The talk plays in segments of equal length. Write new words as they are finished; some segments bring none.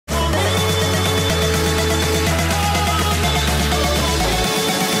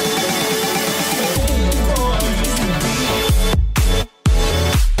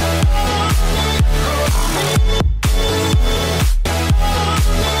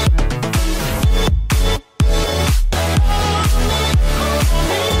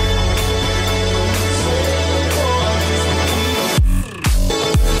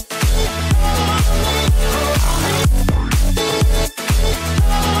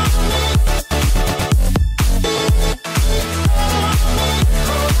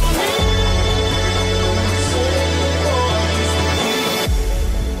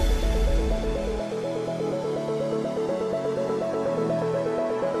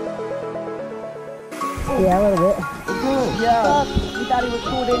Yeah, a little bit. Yeah. You thought he was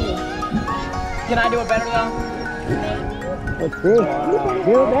cool, didn't you? Can I do it better though? Let's see.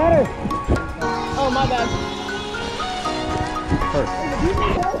 Do it better. Oh, my bad. First.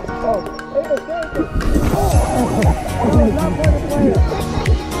 Oh, not for the player.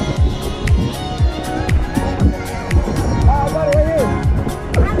 I got it right here.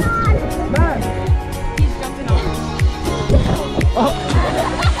 Matt. He's jumping off. Oh.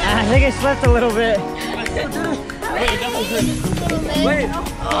 I think I slipped a little bit. Wait, double grip. Wait.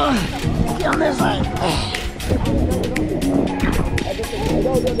 Get on this side.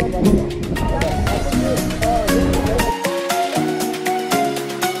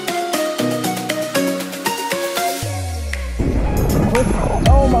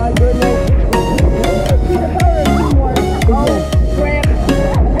 Oh my goodness. See the power of teamwork. Oh, crap.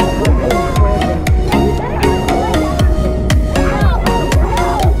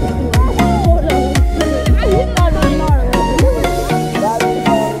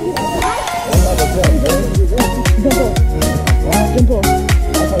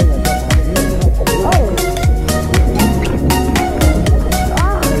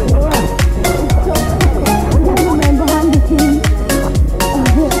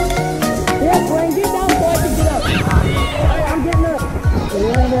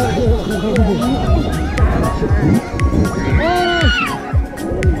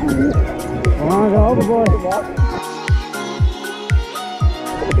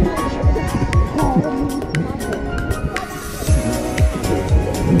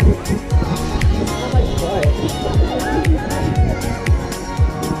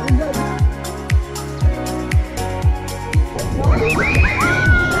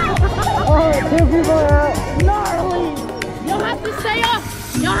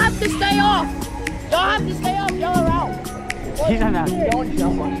 Don't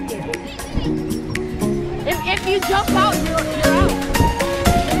jump on it. If you jump out, you're out.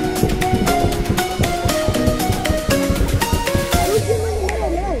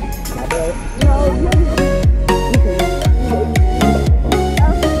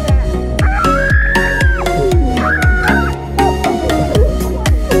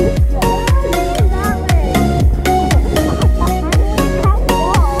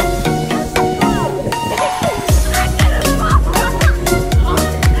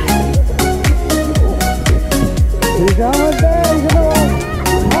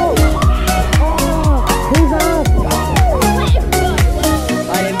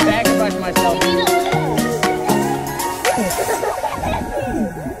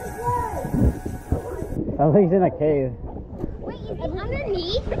 I think he's in a cave. Wait, is he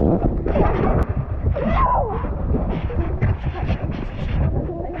underneath?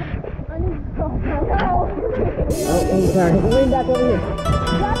 Oh, sorry. Lean back over here.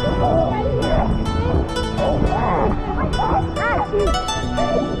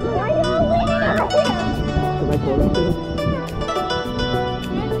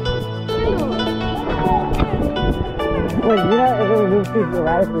 Wait, you know if it would move too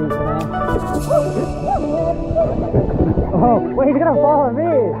erratically, oh, wait, he's gonna fall on me!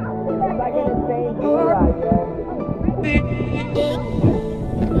 It's like an insane ride, man.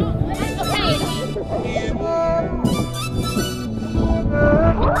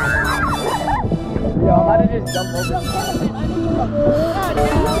 Yo, I'm about to just jump over.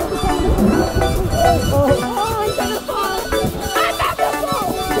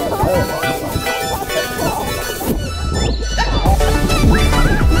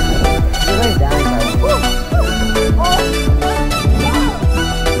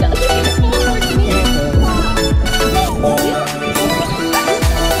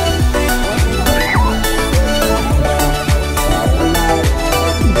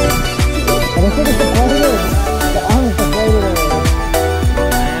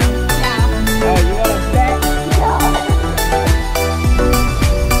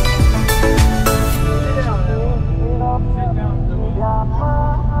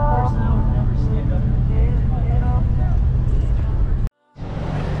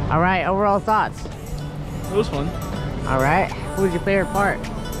 Alright, overall thoughts? It was fun. Alright, what was your favorite part?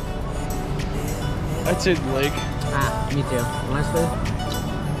 I'd say the lake. Ah, me too. Honestly,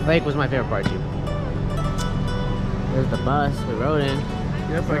 lake was my favorite part too. There's the bus we rode in.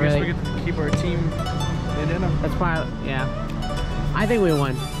 Yep, I guess we get to keep our team bandana. That's probably, yeah. I think we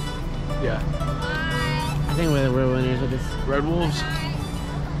won. Yeah. I think we're the real winners of this. Red Wolves.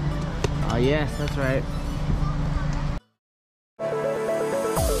 Oh yes, that's right.